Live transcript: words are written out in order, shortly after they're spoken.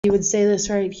you would say this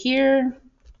right here,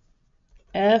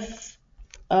 f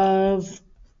of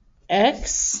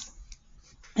x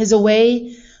is a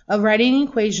way of writing an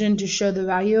equation to show the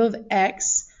value of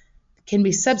x can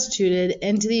be substituted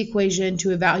into the equation to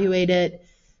evaluate it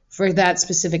for that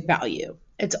specific value.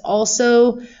 It's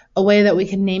also a way that we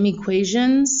can name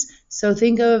equations. So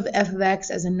think of f of x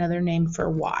as another name for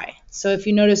y. So if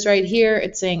you notice right here,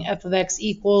 it's saying f of x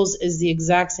equals is the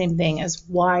exact same thing as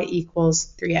y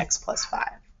equals 3x plus 5.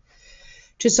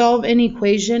 To solve an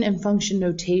equation in function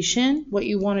notation, what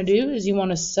you want to do is you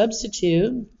want to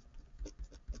substitute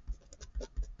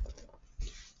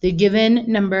the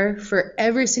given number for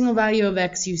every single value of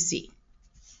x you see.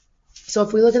 So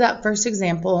if we look at that first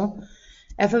example,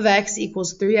 f of x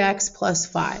equals 3x plus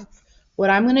 5.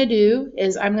 What I'm going to do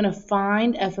is I'm going to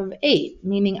find f of 8,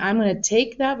 meaning I'm going to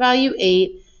take that value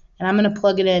 8 and I'm going to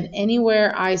plug it in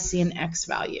anywhere I see an x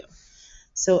value.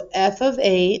 So f of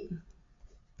 8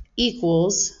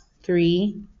 equals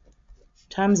 3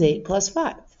 times 8 plus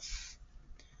 5.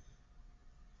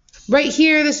 Right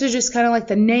here, this is just kind of like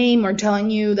the name or telling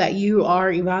you that you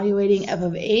are evaluating f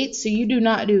of 8, so you do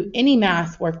not do any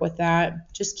math work with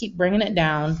that. Just keep bringing it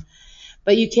down.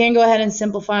 But you can go ahead and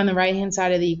simplify on the right-hand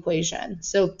side of the equation.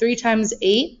 So 3 times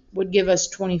 8 would give us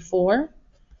 24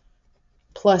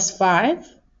 plus 5.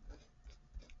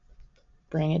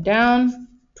 Bring it down.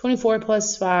 24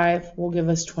 plus 5 will give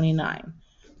us 29.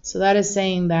 So that is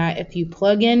saying that if you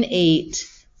plug in 8,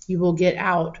 you will get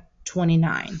out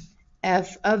 29.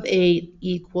 F of 8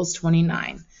 equals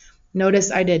 29.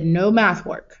 Notice I did no math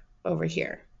work over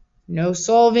here. No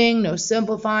solving, no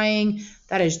simplifying.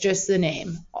 That is just the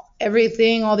name.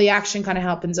 Everything, all the action kind of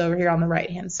happens over here on the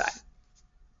right-hand side.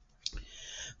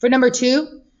 For number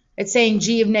 2, it's saying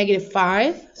g of negative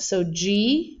 5. So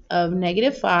g of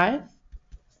negative 5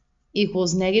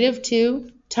 equals negative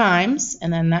 2 times,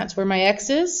 and then that's where my x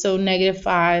is, so negative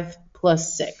 5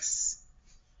 plus 6.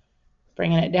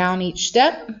 Bringing it down each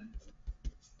step.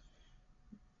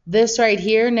 This right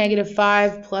here, negative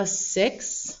 5 plus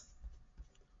 6,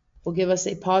 will give us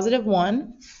a positive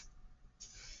 1.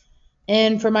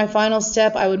 And for my final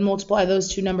step, I would multiply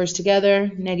those two numbers together.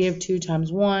 Negative 2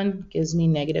 times 1 gives me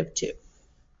negative 2.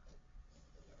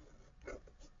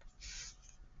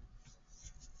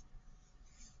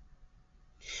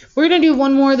 We're going to do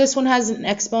one more. This one has an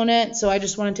exponent, so I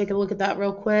just want to take a look at that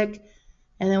real quick,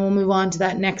 and then we'll move on to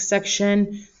that next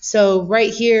section. So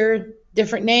right here,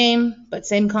 different name, but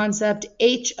same concept,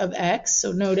 h of x.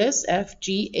 So notice f,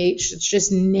 g, h. It's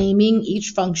just naming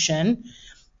each function.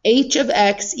 H of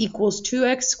x equals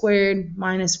 2x squared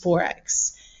minus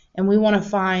 4x. And we want to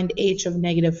find h of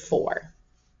negative 4.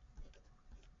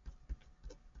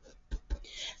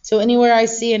 So anywhere I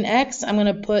see an x, I'm going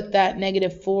to put that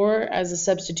negative 4 as a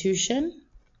substitution.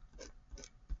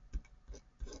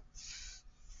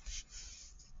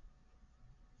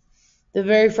 The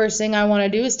very first thing I want to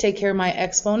do is take care of my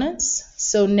exponents.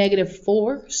 So negative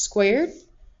 4 squared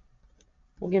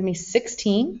will give me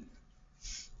 16.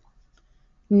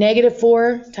 Negative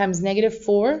 4 times negative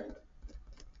 4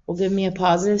 will give me a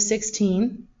positive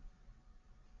 16.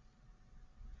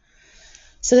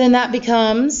 So then that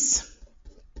becomes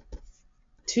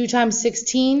 2 times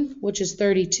 16, which is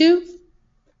 32.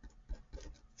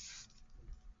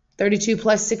 32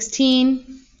 plus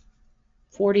 16,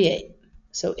 48.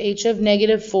 So h of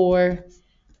negative 4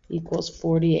 equals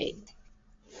 48.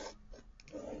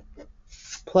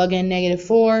 Plug in negative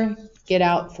 4, get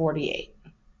out 48.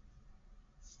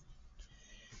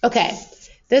 Okay,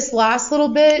 this last little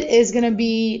bit is going to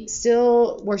be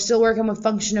we're still working with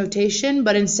function notation,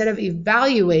 but instead of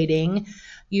evaluating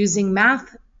using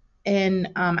math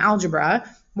in algebra,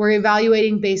 we're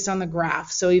evaluating based on the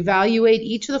graph. So evaluate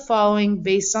each of the following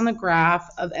based on the graph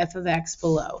of f of x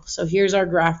below. So here's our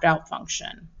graphed out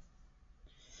function.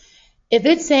 If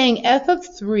it's saying f of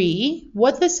 3,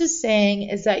 what this is saying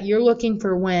is that you're looking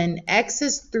for when x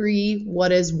is 3,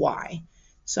 what is y?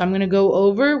 So I'm going to go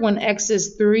over when x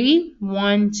is 3,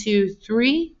 1, 2,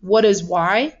 3, what is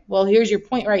y? Well, here's your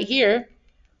point right here.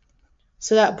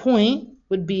 So that point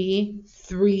would be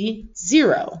 3,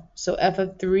 0. So f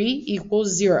of 3 equals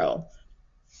 0,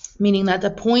 meaning that the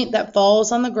point that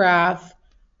falls on the graph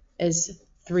is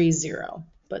 3, 0.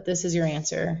 But this is your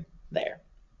answer there.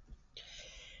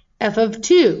 F of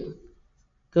 2,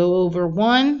 go over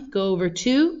 1, go over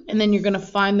 2, and then you're going to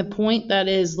find the point that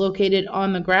is located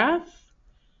on the graph,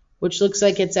 which looks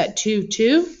like it's at 2,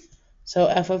 2. So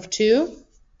f of 2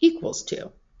 equals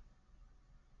 2.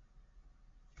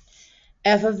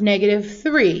 F of negative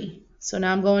 3. So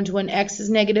now I'm going to when x is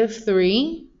negative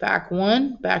 3, back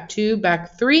 1, back 2,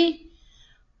 back 3.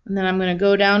 And then I'm going to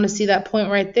go down to see that point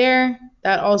right there.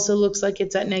 That also looks like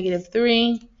it's at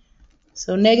 -3.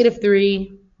 So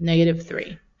 -3,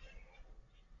 -3.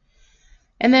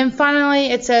 And then finally,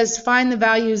 it says find the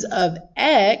values of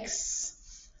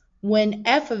x when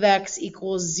f of x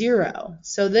equals 0.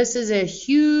 So this is a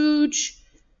huge,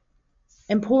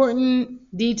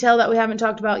 important detail that we haven't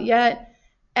talked about yet.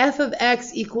 F of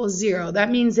x equals 0. That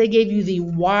means they gave you the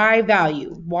y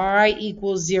value. Y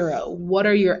equals 0. What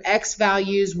are your x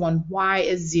values when y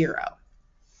is 0?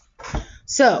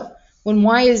 So when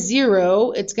y is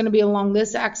 0, it's going to be along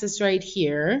this axis right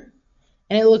here.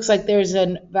 And it looks like there's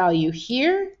a value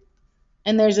here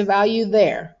and there's a value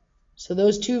there. So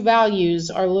those two values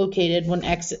are located when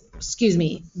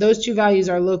those two values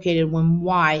are located when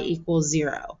y equals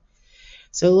 0.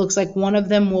 So it looks like one of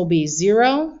them will be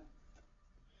 0.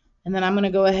 And then I'm going to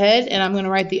go ahead and I'm going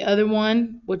to write the other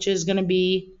one, which is going to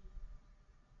be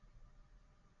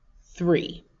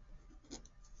 3.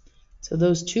 So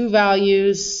those two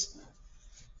values,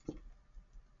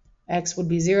 x would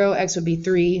be 0, x would be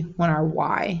 3 when our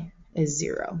y is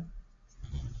 0.